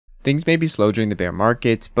Things may be slow during the bear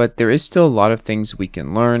market, but there is still a lot of things we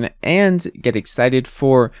can learn and get excited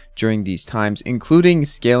for during these times, including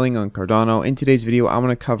scaling on Cardano. In today's video, I'm going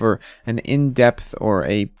to cover an in-depth or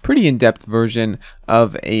a pretty in-depth version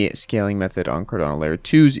of a scaling method on Cardano Layer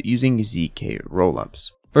 2s using ZK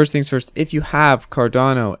rollups. First things first, if you have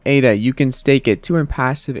Cardano ADA, you can stake it to earn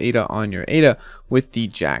passive ADA on your ADA with the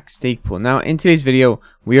Jack stake pool. Now, in today's video,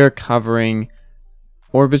 we are covering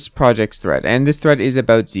Orbis project's thread, and this thread is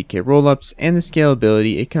about ZK rollups and the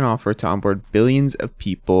scalability it can offer to onboard billions of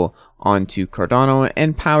people onto Cardano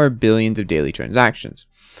and power billions of daily transactions.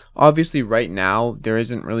 Obviously, right now, there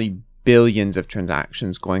isn't really billions of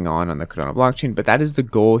transactions going on the Cardano blockchain, but that is the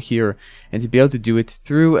goal here, and to be able to do it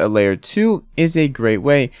through a layer 2 is a great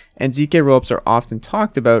way, and ZK rollups are often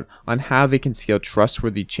talked about on how they can scale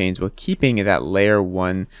trustworthy chains while keeping that layer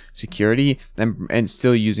 1 security and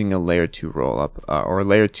still using a layer 2 rollup or a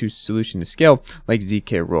layer 2 solution to scale like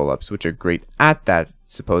ZK rollups, which are great at that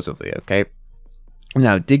supposedly. Okay,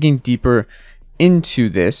 now digging deeper into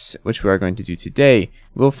this, which we are going to do today,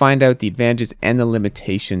 we'll find out the advantages and the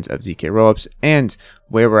limitations of ZK rollups and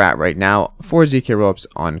where we're at right now for ZK rollups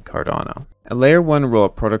on Cardano. A layer 1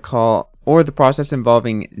 rollup protocol or the process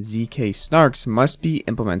involving ZK snarks must be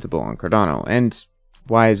implementable on Cardano. And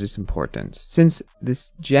why is this important? Since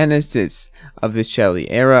this genesis of the Shelley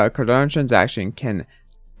era, a Cardano transaction can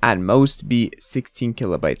at most be 16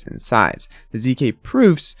 kilobytes in size. The ZK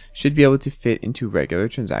proofs should be able to fit into regular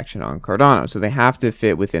transaction on Cardano, so they have to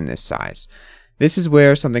fit within this size. This is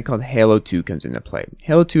where something called Halo 2 comes into play.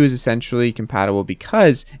 Halo 2 is essentially compatible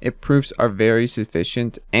because its proofs are very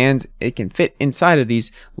sufficient and it can fit inside of these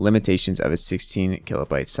limitations of a 16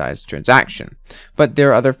 kilobyte size transaction. But there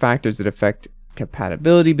are other factors that affect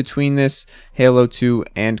compatibility between this Halo 2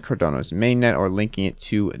 and Cardano's mainnet, or linking it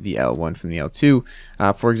to the L1 from the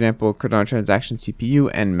L2. For example, Cardano transaction CPU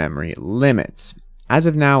and memory limits. As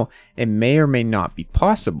of now, it may or may not be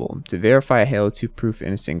possible to verify a Halo 2 proof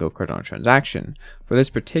in a single Cardano transaction. For this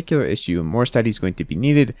particular issue, more study is going to be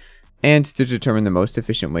needed and to determine the most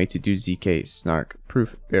efficient way to do ZK snark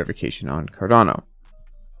proof verification on Cardano.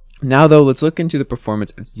 Now though, let's look into the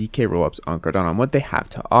performance of ZK rollups on Cardano and what they have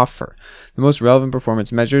to offer. The most relevant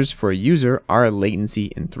performance measures for a user are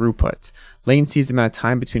latency and throughput. Latency is the amount of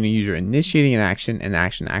time between a user initiating an action and the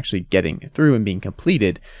action actually getting through and being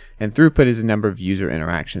completed, and throughput is the number of user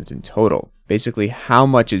interactions in total. Basically, how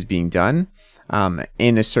much is being done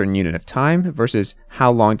in a certain unit of time versus how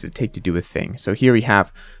long does it take to do a thing. So here we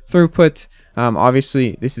have throughput.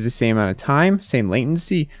 Obviously, this is the same amount of time, same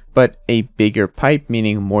latency, but a bigger pipe,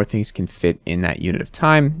 meaning more things can fit in that unit of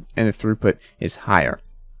time, and the throughput is higher.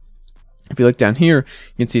 If you look down here,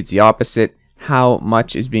 you can see it's the opposite. How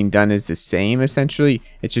much is being done is the same, essentially.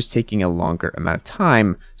 It's just taking a longer amount of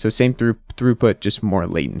time. So same throughput, just more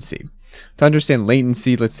latency. To understand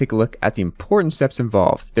latency, let's take a look at the important steps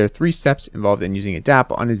involved. There are 3 steps involved in using a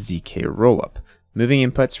dApp on a ZK rollup: moving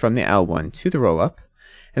inputs from the L1 to the rollup,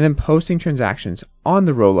 and then posting transactions on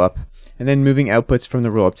the rollup, and then moving outputs from the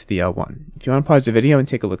rollup to the L1. If you want to pause the video and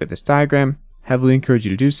take a look at this diagram, heavily encourage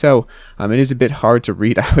you to do so. It is a bit hard to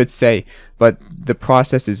read, I would say, but the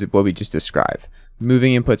process is what we just described.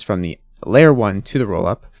 Moving inputs from the layer 1 to the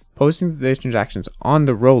rollup, posting the transactions on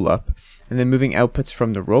the rollup, and then moving outputs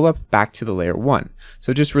from the rollup back to the layer 1.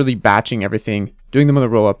 So just really batching everything, doing them on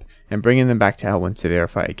the rollup, and bringing them back to L1 to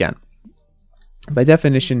verify again. By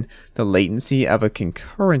definition, the latency of a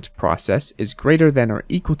concurrent process is greater than or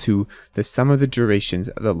equal to the sum of the durations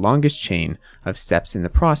of the longest chain of steps in the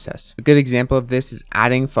process. A good example of this is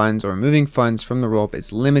adding funds or moving funds from the rollup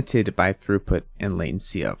is limited by throughput and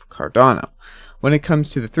latency of Cardano. When it comes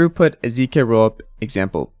to the throughput, a ZK rollup,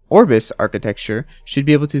 example Orbis architecture, should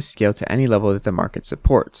be able to scale to any level that the market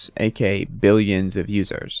supports, aka billions of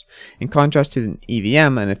users. In contrast to an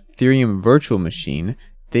EVM, an Ethereum virtual machine,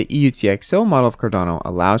 the EUTXO model of Cardano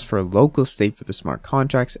allows for a local state for the smart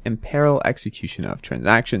contracts and parallel execution of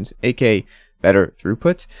transactions, aka better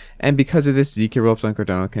throughput. And because of this, ZK rollups on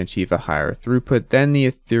Cardano can achieve a higher throughput than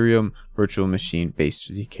the Ethereum virtual machine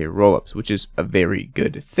based ZK rollups, which is a very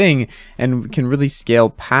good thing and can really scale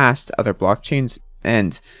past other blockchains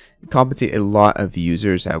and compensate a lot of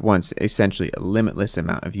users at once, essentially a limitless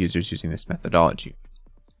amount of users using this methodology.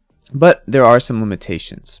 But there are some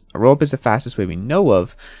limitations. A rollup is the fastest way we know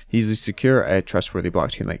of to easily secure a trustworthy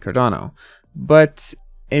blockchain like Cardano, but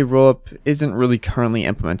a rollup isn't really currently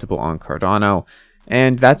implementable on Cardano,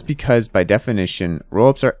 and that's because by definition,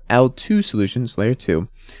 rollups are L2 solutions, layer 2,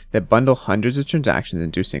 that bundle hundreds of transactions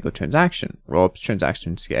into a single transaction. Rollups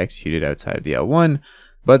transactions get executed outside of the L1,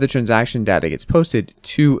 but the transaction data gets posted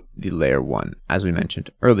to the layer 1, as we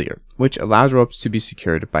mentioned earlier, which allows rollups to be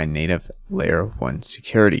secured by native layer 1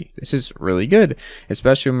 security. This is really good,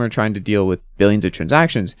 especially when we're trying to deal with billions of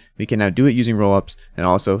transactions. We can now do it using rollups and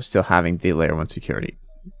also still having the layer 1 security.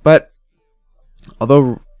 But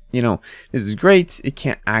although, you know, this is great, it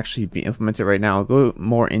can't actually be implemented right now. I'll go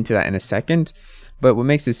more into that in a second. But what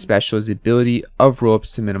makes this special is the ability of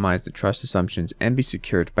rollups to minimize the trust assumptions and be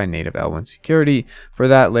secured by native L1 security. For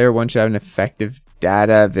that, layer 1 should have an effective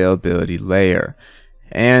data availability layer,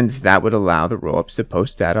 and that would allow the rollups to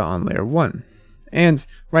post data on layer 1. And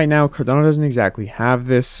right now, Cardano doesn't exactly have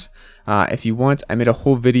this. If you want, I made a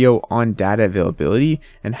whole video on data availability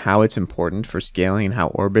and how it's important for scaling, and how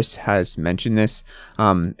Orbis has mentioned this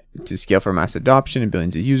to scale for mass adoption and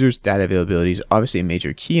billions of users. Data availability is obviously a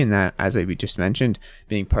major key in that, as we just mentioned,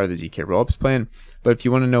 being part of the ZK-ROLLUPS plan. But if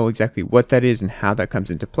you want to know exactly what that is and how that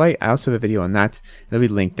comes into play, I also have a video on that. It'll be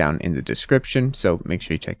linked down in the description, so make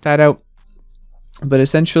sure you check that out. But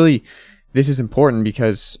essentially, this is important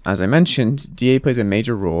because, as I mentioned, DA plays a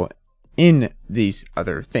major role in these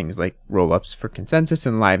other things like rollups for consensus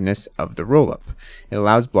and liveness of the rollup. It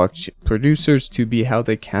allows blockchain producers to be held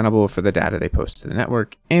accountable for the data they post to the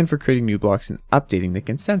network and for creating new blocks and updating the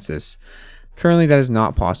consensus. Currently, that is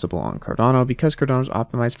not possible on Cardano because Cardano is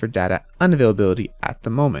optimized for data unavailability at the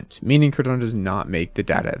moment, meaning Cardano does not make the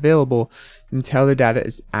data available until the data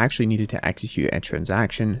is actually needed to execute a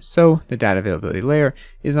transaction. So the data availability layer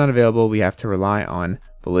is not available. We have to rely on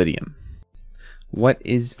Validium. What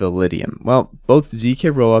is Validium? Well, both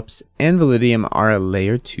ZK-ROLLUPS and Validium are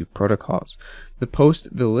layer 2 protocols. The post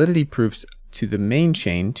validity proofs to the main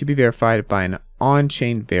chain to be verified by an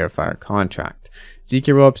on-chain verifier contract.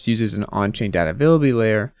 ZK-ROLLUPS uses an on-chain data availability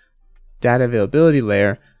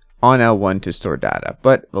layer on L1 to store data,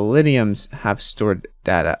 but Validiums have stored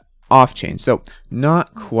data off-chain, so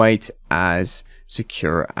not quite as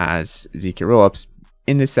secure as ZK-ROLLUPS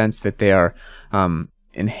in the sense that they are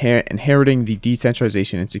inheriting the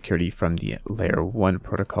decentralization and security from the layer 1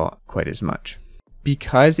 protocol quite as much.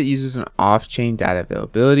 Because it uses an off-chain data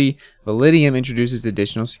availability, Validium introduces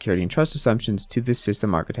additional security and trust assumptions to the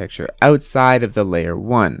system architecture outside of the layer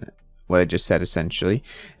 1, what I just said essentially,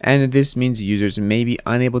 and this means users may be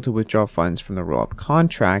unable to withdraw funds from the rollup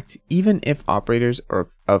contract even if operators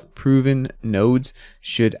of proven nodes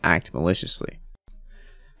should act maliciously.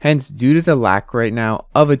 Hence, due to the lack right now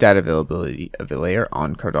of a data availability of a layer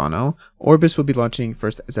on Cardano, Orbis will be launching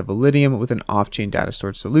first as a Validium with an off-chain data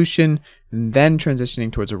storage solution, and then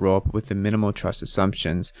transitioning towards a rollup with the minimal trust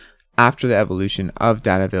assumptions after the evolution of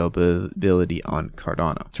data availability on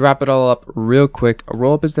Cardano. To wrap it all up real quick, a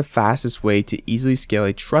rollup is the fastest way to easily scale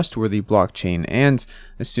a trustworthy blockchain, and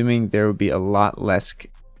assuming there would be a lot less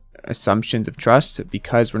assumptions of trust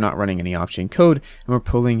because we're not running any off-chain code and we're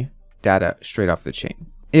pulling data straight off the chain.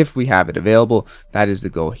 If we have it available, that is the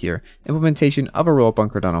goal here. Implementation of a rollup on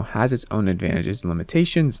Cardano has its own advantages and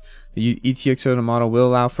limitations. The UTXO model will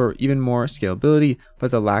allow for even more scalability, but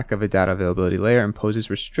the lack of a data availability layer imposes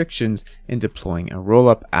restrictions in deploying a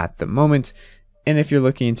rollup at the moment. And if you're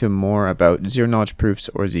looking into more about zero-knowledge proofs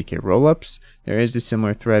or ZK-ROLLUPS, there is a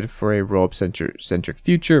similar thread for a rollup-centric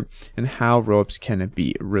future and how rollups can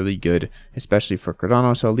be really good, especially for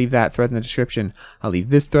Cardano. So I'll leave that thread in the description. I'll leave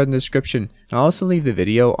this thread in the description. And I'll also leave the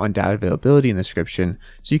video on data availability in the description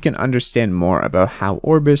so you can understand more about how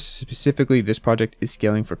Orbis, specifically this project, is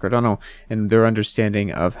scaling for Cardano and their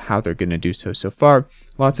understanding of how they're going to do so far.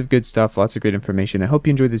 Lots of good stuff, lots of great information. I hope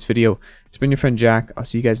you enjoyed this video. It's been your friend Jack. I'll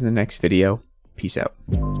see you guys in the next video. Peace out.